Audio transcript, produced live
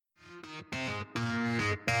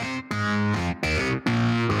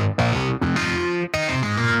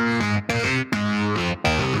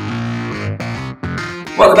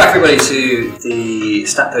Welcome back, everybody, to the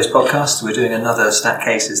Stat Post podcast. We're doing another Stat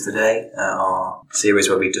Cases today, our series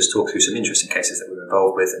where we just talk through some interesting cases that we're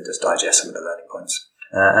involved with and just digest some of the learning points.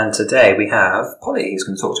 And today we have Polly, who's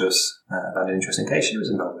going to talk to us about an interesting case she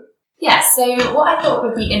was involved with. Yeah, so what I thought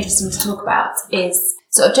would be interesting to talk about is,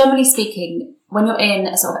 sort of generally speaking, when you're in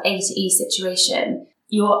a sort of A to E situation,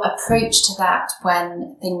 your approach to that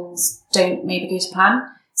when things don't maybe go to plan.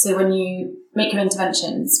 So when you make your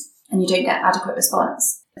interventions and you don't get adequate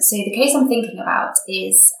response. So the case I'm thinking about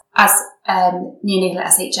is, as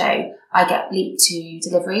neonatal SHO, I get bleeped to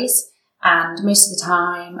deliveries, and most of the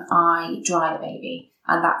time I dry the baby,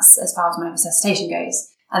 and that's as far as my resuscitation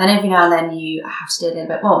goes. And then every now and then you have to do a little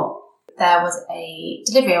bit more. There was a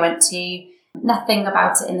delivery I went to, nothing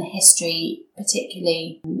about it in the history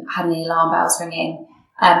particularly had any alarm bells ringing,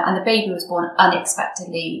 and the baby was born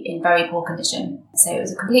unexpectedly in very poor condition. So it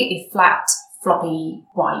was a completely flat, floppy,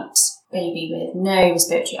 white baby with no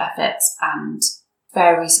respiratory effort and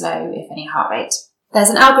very slow, if any, heart rate. There's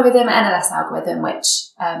an algorithm, NLS algorithm, which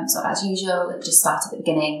sort of as usual, it just starts at the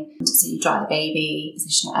beginning. So you dry the baby,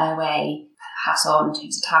 position the airway, hat on,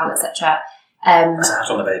 change the towel, etc. That's a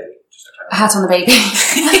hat on the baby. A hat on the baby.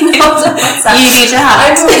 You need your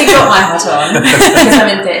hat. I've already got my hat on because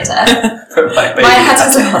I'm in theatre. My hat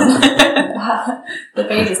is on. The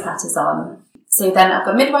baby's hat is on. So then I've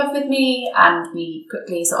got a midwife with me and we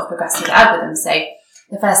quickly sort of progress through the algorithm. So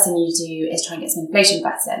the first thing you do is try and get some inflation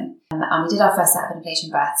breaths in. And we did our first set of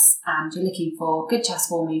inflation breaths, and you're looking for good chest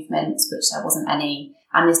wall movement, which there wasn't any.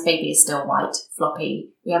 And this baby is still white,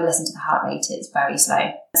 floppy. We have a listen to the heart rate, it's very slow.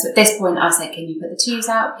 So at this point I said, can you put the tubes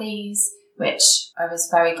out, please? Which I was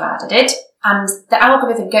very glad I did. And the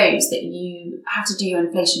algorithm goes that you have to do your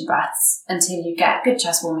inflation breaths until you get good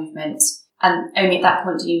chest wall movement, and only at that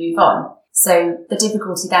point do you move on. So the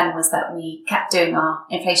difficulty then was that we kept doing our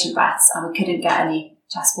inflation breaths and we couldn't get any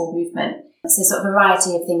chest wall movement. So sort of a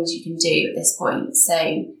variety of things you can do at this point. So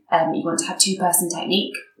you want to have two-person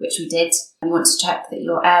technique, which we did. You want to check that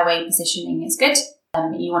your airway positioning is good.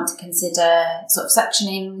 You want to consider sort of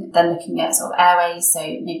suctioning, then looking at sort of airways, so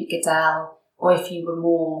maybe Goodell, or if you were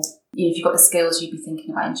more, if you've got the skills, you'd be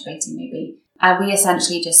thinking about intubating maybe. And we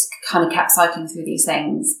essentially just kind of kept cycling through these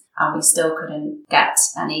things, and we still couldn't get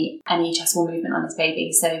any chest wall movement on this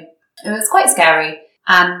baby. So it was quite scary.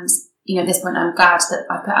 And, at this point, I'm glad that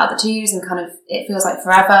I put out the tubes, and kind of it feels like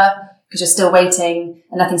forever because you're still waiting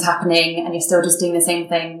and nothing's happening and you're still just doing the same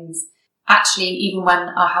things. Actually, even when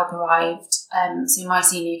our help arrived, so my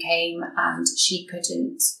senior came and she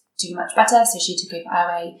couldn't do much better, so she took over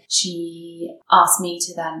airway. She asked me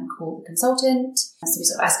to then call the consultant, so we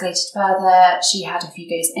sort of escalated further. She had a few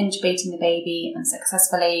goes intubating the baby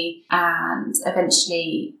unsuccessfully, and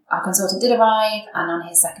eventually our consultant did arrive, and on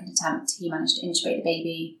his second attempt he managed to intubate the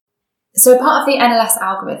baby. So part of the NLS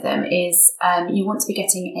algorithm is you want to be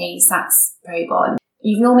getting a SATS probe on.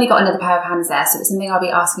 You've normally got another pair of hands there, so it's something I'll be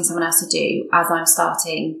asking someone else to do as I'm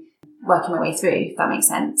working my way through, if that makes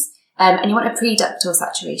sense. And you want a preductal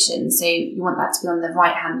saturation, so you want that to be on the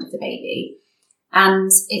right hand of the baby.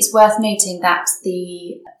 And it's worth noting that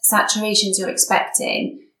the saturations you're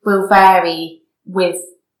expecting will vary with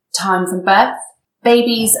time from birth.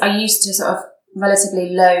 Babies are used to sort of relatively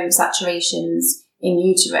low saturations in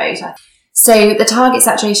utero. So the target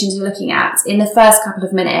saturations you're looking at, in the first couple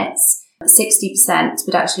of minutes, 60%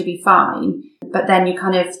 would actually be fine, but then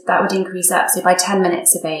that would increase up. So by 10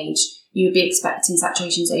 minutes of age, you would be expecting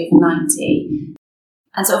saturations over 90.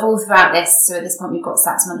 And sort of all throughout this, so at this point we've got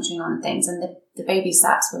SATs monitoring on things, and the baby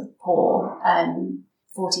SATs were poor,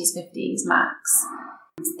 40s, 50s max.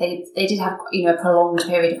 They did have, a prolonged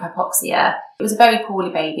period of hypoxia. It was a very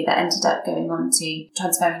poorly baby that ended up going on to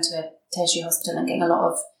transferring to a tertiary hospital and getting a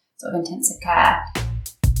lot of sort of intensive care.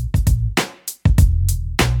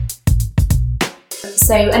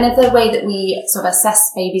 So another way that we sort of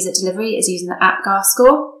assess babies at delivery is using the APGAR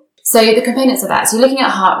score. So the components of that, so you're looking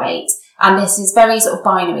at heart rate, and this is very sort of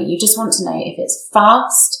binary. You just want to know if it's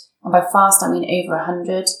fast, and by fast I mean over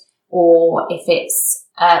 100, or if it's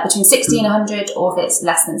between 60 and 100, or if it's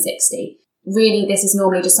less than 60. Really, this is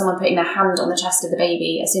normally just someone putting their hand on the chest of the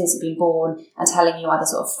baby as soon as it's been born and telling you either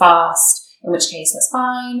sort of fast, in which case that's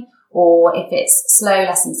fine, or if it's slow,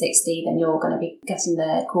 less than 60, then you're going to be getting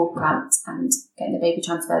the cord clamped and getting the baby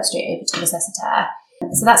transferred straight over to the resuscitator.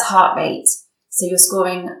 So that's heart rate. So you're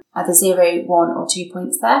scoring either 0, 1 or 2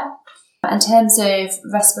 points there. In terms of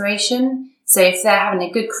respiration, so if they're having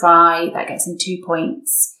a good cry, that gets them 2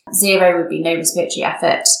 points. 0 would be no respiratory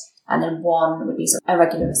effort, and then 1 would be sort of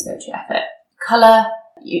irregular respiratory effort. Colour,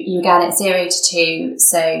 you again at 0 to 2,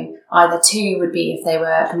 so either 2 would be if they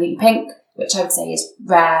were completely pink, which I would say is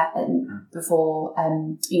rare and before,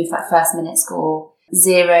 for that first minute score,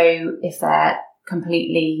 0 if they're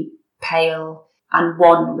completely pale, and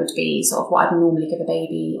 1 would be sort of what I'd normally give a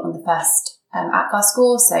baby on the first APGAR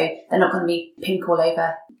score, so they're not going to be pink all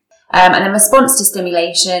over. And then response to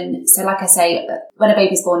stimulation. So like I say, when a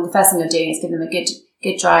baby's born, the first thing you're doing is give them a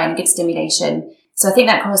good dry and good stimulation. So I think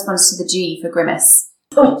that corresponds to the G for grimace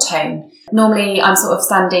or tone. Normally I'm sort of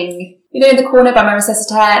standing, in the corner by my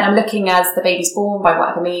resuscitator, and I'm looking as the baby's born by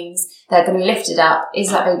whatever means. They're going to be lifted up. Is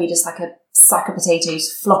that baby just like a sack of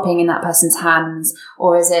potatoes flopping in that person's hands?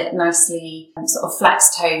 Or is it nicely sort of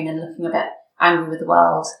flexed tone and looking a bit angry with the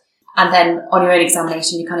world? And then on your own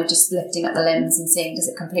examination, you're kind of just lifting up the limbs and seeing, does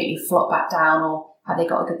it completely flop back down, or have they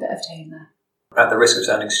got a good bit of tone there? At the risk of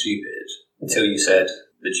sounding stupid, until you said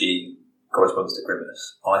the G corresponds to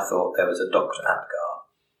grimace, I thought there was a Dr. Apgar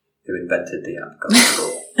who invented the Apgar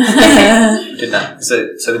score. Didn't that?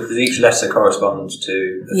 So does each letter correspond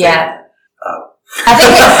to the thing? Oh.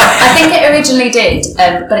 I think it originally did,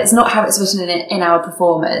 but it's not how it's written in our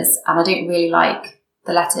performers, and I don't really like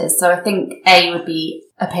the letters. So I think A would be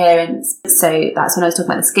appearance. So that's when I was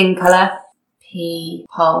talking about the skin colour. P,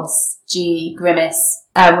 pulse. G, grimace,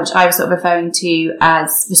 which I was sort of referring to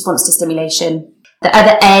as response to stimulation. The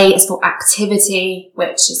other A is for activity,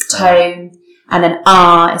 which is tone. And then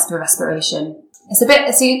R is for respiration.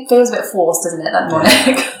 It feels a bit forced, doesn't it, that morning?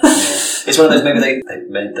 It's one of those, maybe they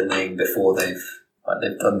made the name before they've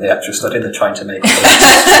done the actual study and they're trying to make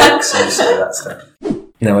it so that stuff.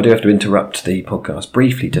 Now, I do have to interrupt the podcast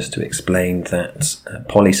briefly just to explain that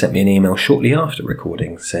Polly sent me an email shortly after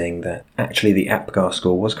recording saying that actually the APGAR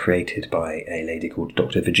score was created by a lady called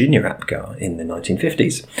Dr. Virginia Apgar in the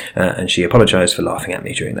 1950s, and she apologised for laughing at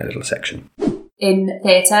me during that little section. In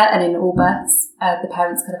theatre and in all births, the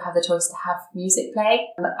parents could have had the choice to have music play,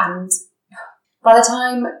 and by the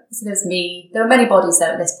time, so there was me, there were many bodies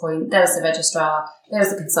there at this point. There was the registrar, there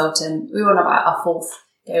was the consultant, we were on about our 4th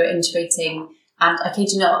go at intubating. And I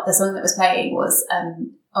kid you not, the song that was playing was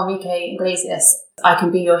Enrique Iglesias, I Can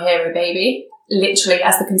Be Your Hero, Baby, literally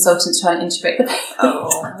as the consultant's trying to intubate the baby.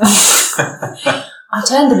 Oh. I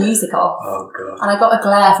turned the music off. Oh, God. And I got a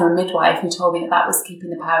glare from a midwife who told me that was keeping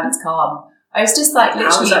the parents calm. I was just like,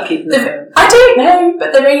 literally... How was that keeping them calm? I don't know,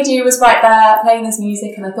 but the radio was right there playing this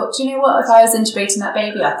music, and I thought, do you know what, if I was intubating that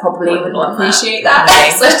baby, I probably wouldn't appreciate that.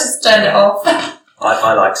 So I just turned it off.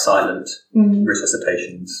 I like silent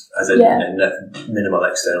resuscitations, as in minimal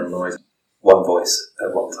external noise, one voice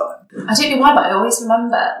at one time. I don't know why, but I always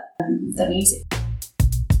remember the music.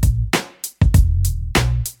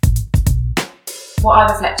 What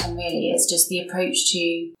I reflect on really is just the approach to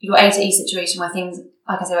your A to E situation where things,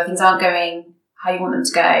 like I say, where things aren't going how you want them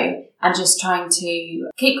to go, and just trying to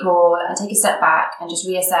keep cool and take a step back and just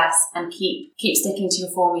reassess and keep sticking to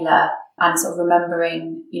your formula and sort of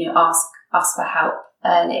remembering, ask for help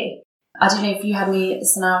early. I don't know if you had any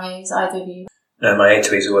scenarios, either of you. No, my A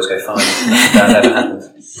to E's always go fine. That never happens.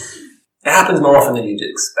 It happens more often than you'd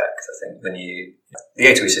expect, I think, the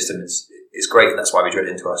A to E system is great, and that's why we drill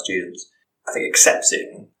it into our students. I think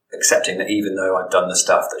accepting that even though I've done the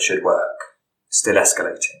stuff that should work, still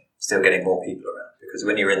escalating, still getting more people around. Because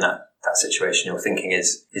when you're in that situation, your thinking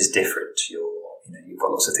is different. You've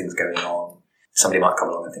got lots of things going on. Somebody might come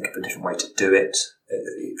along and think of a different way to do it.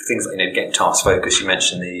 Things like, getting task focused. You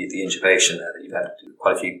mentioned the intubation there, that you've had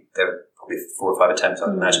quite a few, there were probably 4 or 5 attempts, I'd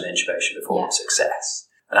imagine, intubation before success.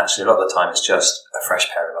 And actually, a lot of the time, it's just a fresh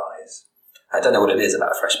pair of eyes. I don't know what it is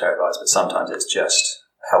about a fresh pair of eyes, but sometimes it's just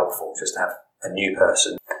helpful just to have a new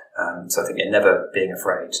person. So I think you're never being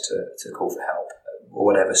afraid to call for help, or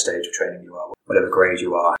whatever stage of training you are, whatever grade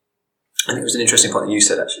you are. I think it was an interesting point that you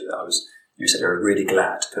said, actually, you said you were really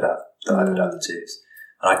glad that I put out the 2s.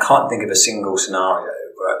 And I can't think of a single scenario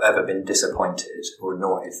where I've ever been disappointed or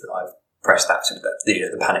annoyed that I've pressed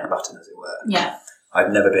the panic button, as it were. Yeah.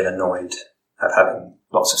 I've never been annoyed at having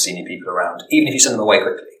lots of senior people around, even if you send them away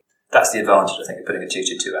quickly. That's the advantage, I think, of putting a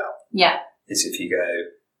 2-2-2 out. Yeah. Is if you go,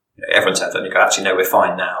 everyone turns up and you go, actually, no, we're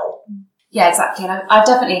fine now. Yeah, exactly. And I've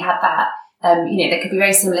definitely had that. There could be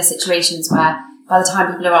very similar situations where by the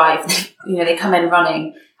time people arrive, they come in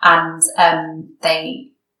running and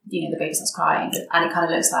the baby starts crying, and it kind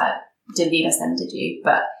of looks like, didn't leave us then, did you?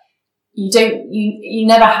 But you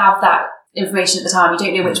never have that information at the time. You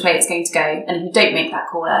don't know which way it's going to go. And if you don't make that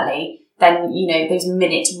call early, then, those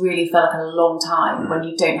minutes really feel like a long time when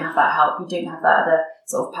you don't have that help. You don't have that other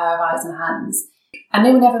sort of pair of eyes and hands. And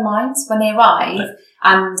no one ever minds when they arrive,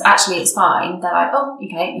 and actually it's fine. They're like, oh,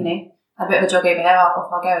 okay, had a bit of a jog over here,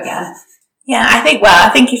 off I'll go again. Yeah, I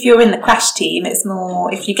think if you're in the crash team, it's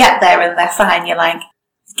more, if you get there and they're fine, you're like,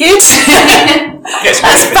 good.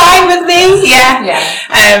 That's fine with me.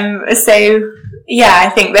 Yeah. So yeah, I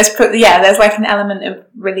think there's like an element of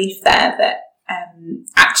relief there that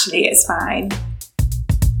actually it's fine.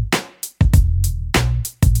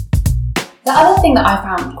 The other thing that I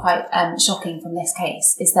found quite shocking from this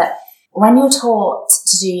case is that when you're taught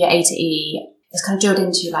to do your A to E, it's kind of drilled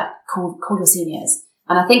into you, like, call your seniors.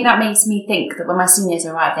 And I think that makes me think that when my seniors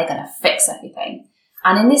arrive, they're going to fix everything.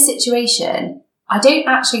 And in this situation, I don't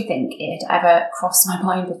actually think it had ever crossed my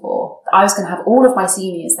mind before that I was going to have all of my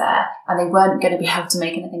seniors there and they weren't going to be able to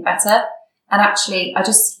make anything better. And actually, I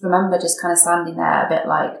just remember just kind of standing there a bit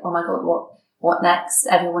like, oh my God, what next?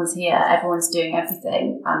 Everyone's here, everyone's doing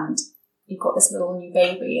everything, and you've got this little new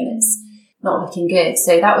baby and it's not looking good.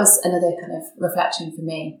 So that was another kind of reflection for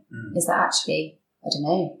me, is that actually, I don't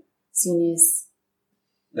know, seniors...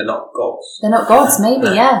 They're not gods. They're not gods, maybe,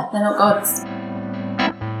 yeah. They're not gods.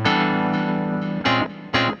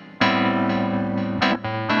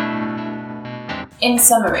 In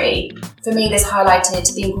summary, for me, this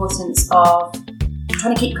highlighted the importance of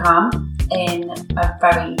trying to keep calm in a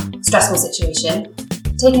very stressful situation,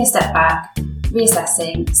 taking a step back,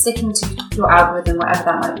 reassessing, sticking to your algorithm, whatever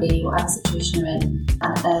that might be, whatever situation you're in,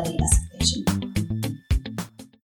 and early escalation.